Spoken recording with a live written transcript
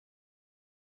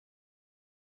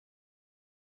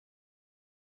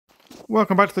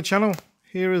Welcome back to the channel.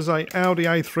 Here is a Audi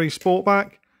A3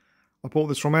 Sportback. I bought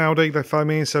this from Audi. They phoned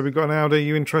me and said, we've got an Audi,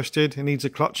 you interested? It needs a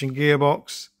clutch and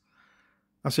gearbox.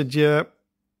 I said, yeah,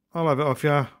 I'll have it off you.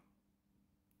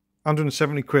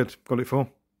 170 quid got it for.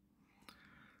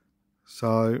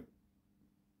 So,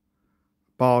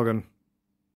 bargain.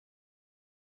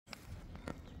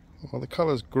 Well, the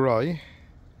colour's grey.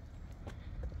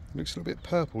 Looks a little bit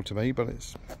purple to me, but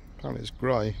apparently it's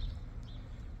grey.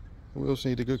 The wheels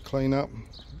need a good clean up.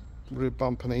 Rear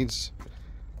bumper needs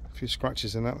a few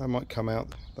scratches in that. That might come out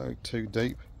though too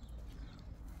deep.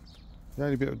 The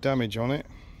only bit of damage on it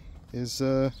is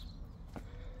a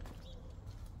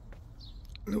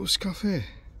little scuff here,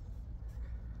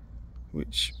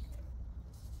 which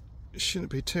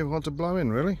shouldn't be too hard to blow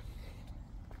in, really.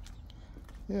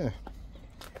 Yeah,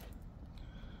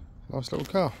 nice little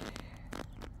car.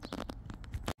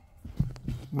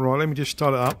 Right, let me just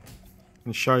start it up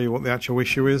and show you what the actual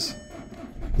issue is.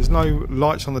 There's no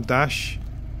lights on the dash,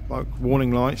 like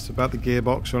warning lights about the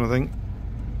gearbox or anything,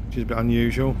 which is a bit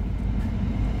unusual.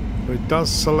 But it does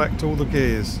select all the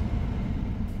gears.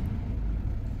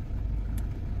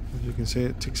 As you can see,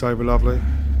 it ticks over lovely.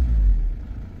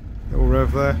 Little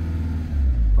rev there.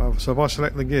 So if I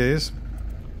select the gears,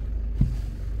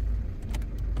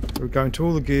 we're going to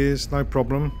all the gears, no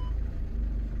problem.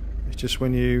 It's just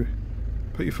when you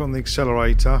put your foot on the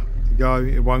accelerator to go,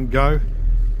 it won't go.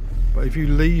 But if you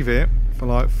leave it for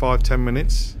like 5-10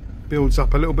 minutes, builds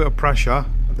up a little bit of pressure,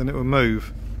 and then it will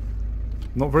move.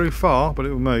 Not very far, but it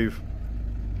will move.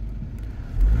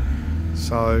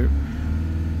 So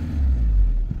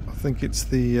I think it's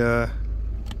the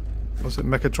what's it,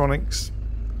 mechatronics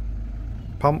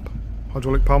pump,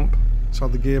 hydraulic pump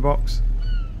inside the gearbox,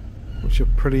 which are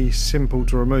pretty simple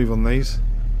to remove on these.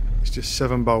 It's just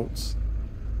 7 bolts.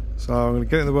 So I'm going to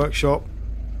get it in the workshop,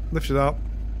 lift it up,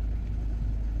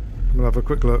 and we'll have a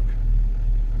quick look.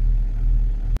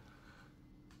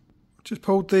 Just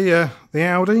pulled the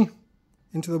Audi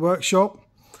into the workshop.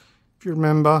 If you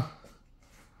remember,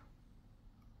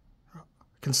 I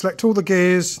can select all the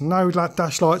gears, no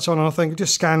dash lights on, and I think I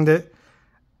just scanned it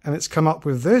and it's come up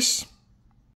with this.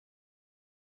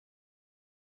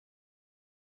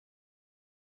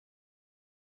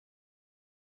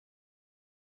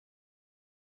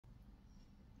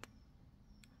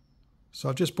 So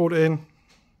I've just brought it in,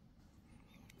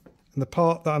 and the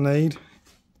part that I need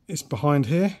is behind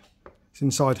here. It's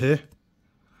inside here.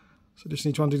 So I just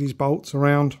need to undo these bolts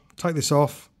around, take this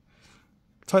off,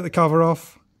 take the cover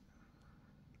off,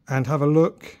 and have a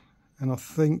look. And I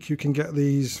think you can get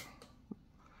these,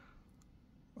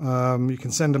 you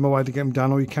can send them away to get them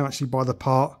done, or you can actually buy the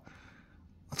part.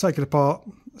 I'll take it apart,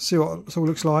 see what it all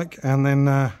looks like, and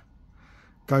then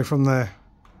go from there.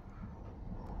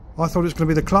 I thought it was going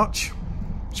to be the clutch,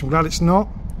 so I'm glad it's not.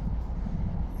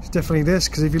 It's definitely this,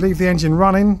 because if you leave the engine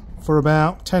running for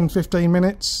about 10-15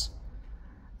 minutes,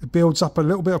 it builds up a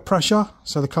little bit of pressure,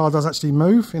 so the car does actually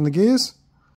move in the gears.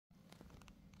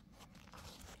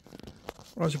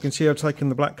 As you can see, I've taken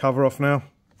the black cover off now.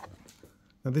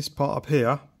 Now this part up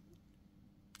here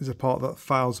is a part that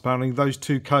fails apparently. Those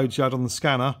 2 codes you had on the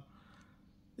scanner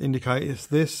indicate it's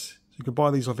this. So you can buy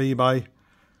these off eBay.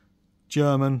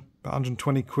 German, about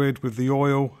 120 quid with the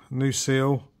oil, new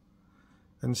seal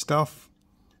and stuff.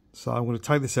 So I'm going to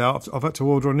take this out. I've had to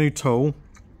order a new tool.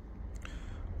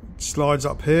 It slides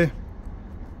up here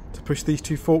to push these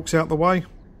 2 forks out the way.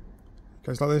 It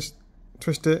goes like this,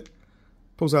 twist it,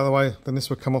 pulls out of the way, then this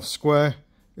will come off square.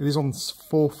 It is on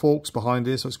 4 forks behind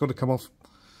here, so it's got to come off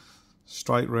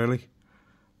straight really.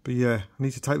 But yeah, I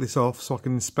need to take this off so I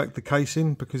can inspect the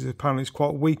casing, because apparently it's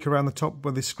quite weak around the top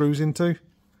where this screws into.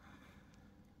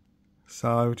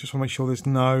 So just want to make sure there's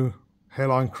no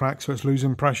hairline cracks so it's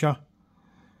losing pressure.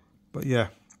 But yeah,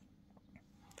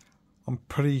 I'm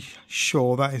pretty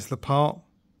sure that is the part.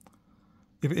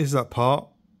 If it is that part,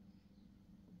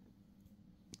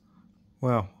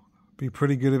 well, it'd be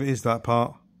pretty good if it is that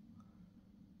part.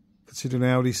 Considering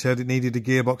Audi said it needed a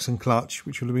gearbox and clutch,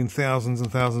 which would have been thousands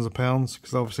and thousands of pounds,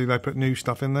 because obviously they put new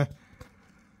stuff in there.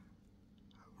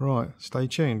 Right, stay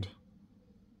tuned.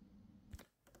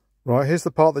 Right, here's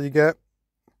the part that you get.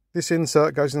 This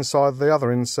insert goes inside the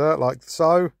other insert, like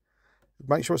so.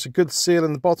 Make sure it's a good seal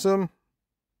in the bottom,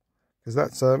 because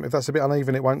that's if that's a bit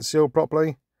uneven, it won't seal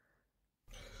properly.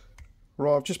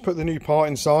 Right, I've just put the new part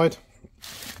inside.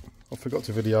 I forgot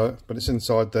to video it, but it's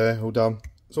inside there, all done.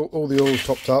 So all the oil's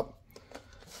topped up.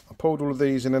 I pulled all of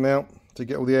these in and out to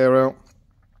get all the air out.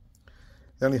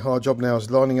 The only hard job now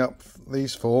is lining up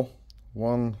these 4.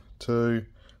 1, 2,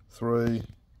 3,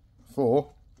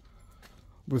 4.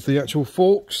 With the actual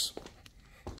forks.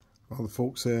 Well, the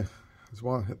forks here There's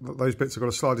one, those bits have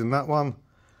got to slide in that one,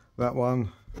 that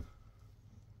one,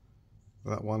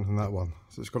 that one and that one.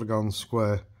 So it's got to go on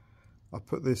square. I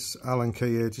put this Allen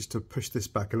key here just to push this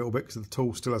back a little bit because the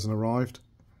tool still hasn't arrived.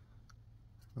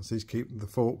 As these keep the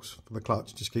forks for the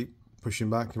clutch, just keep pushing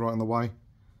back, you're right in the way.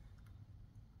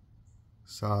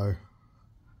 So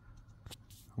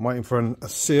I'm waiting for a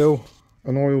seal,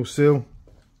 an oil seal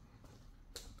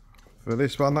for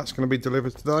this one. That's going to be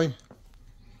delivered today.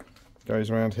 Goes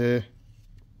around here.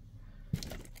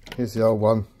 Here's the old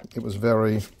one. It was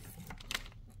very,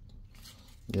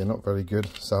 not very good,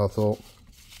 so I thought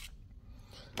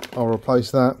I'll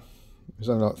replace that. It was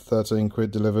only like 13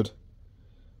 quid delivered,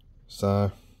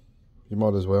 so you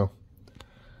might as well.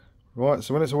 Right,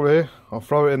 so when it's all here, I'll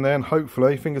throw it in there and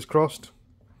hopefully, fingers crossed,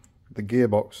 the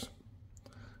gearbox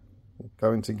will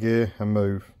go into gear and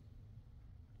move.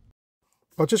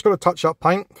 I've just got a touch-up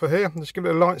paint for here. Just give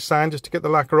it a light sand just to get the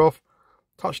lacquer off.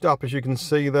 Touched up, as you can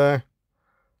see there.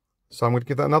 So I'm going to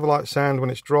give that another light sand when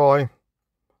it's dry. A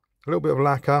little bit of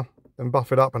lacquer, then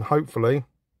buff it up, and hopefully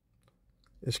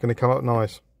it's going to come up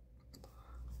nice.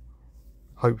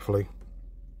 Hopefully.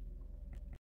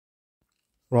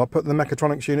 Right, put the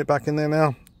mechatronics unit back in there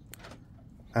now,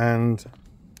 and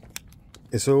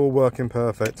it's all working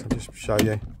perfect. I'll just show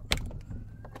you.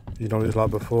 You know what it's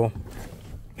like before.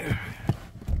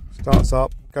 Starts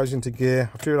up, goes into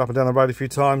gear. I've driven up and down the road a few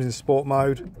times in sport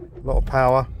mode. A lot of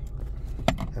power,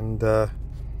 and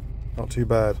not too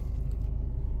bad.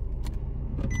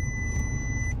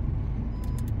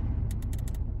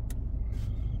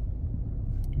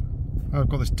 I've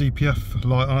got this DPF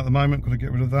light on at the moment, got to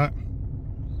get rid of that.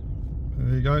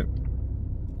 There you go,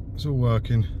 it's all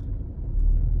working.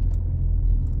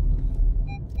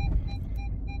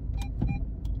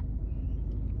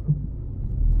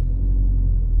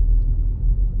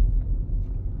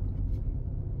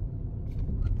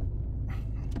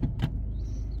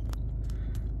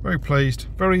 Very pleased,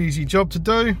 very easy job to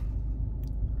do.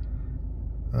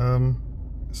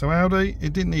 So Audi,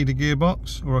 it didn't need a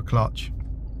gearbox or a clutch.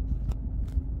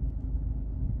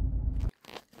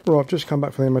 Right, I've just come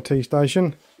back from the MOT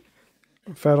station.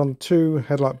 Found on 2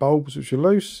 headlight bulbs which are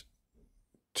loose,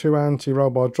 2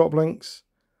 anti-roll bar drop links,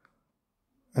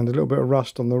 and a little bit of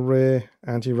rust on the rear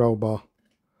anti-roll bar,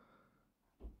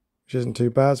 which isn't too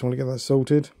bad, so I want to get that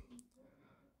sorted.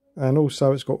 And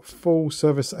also it's got full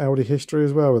service Audi history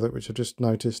as well with it, which I just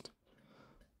noticed.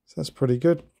 So that's pretty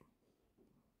good.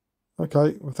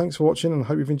 Okay, well thanks for watching, and I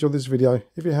hope you've enjoyed this video.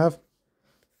 If you have,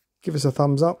 give us a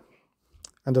thumbs up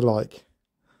and a like.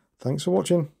 Thanks for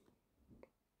watching.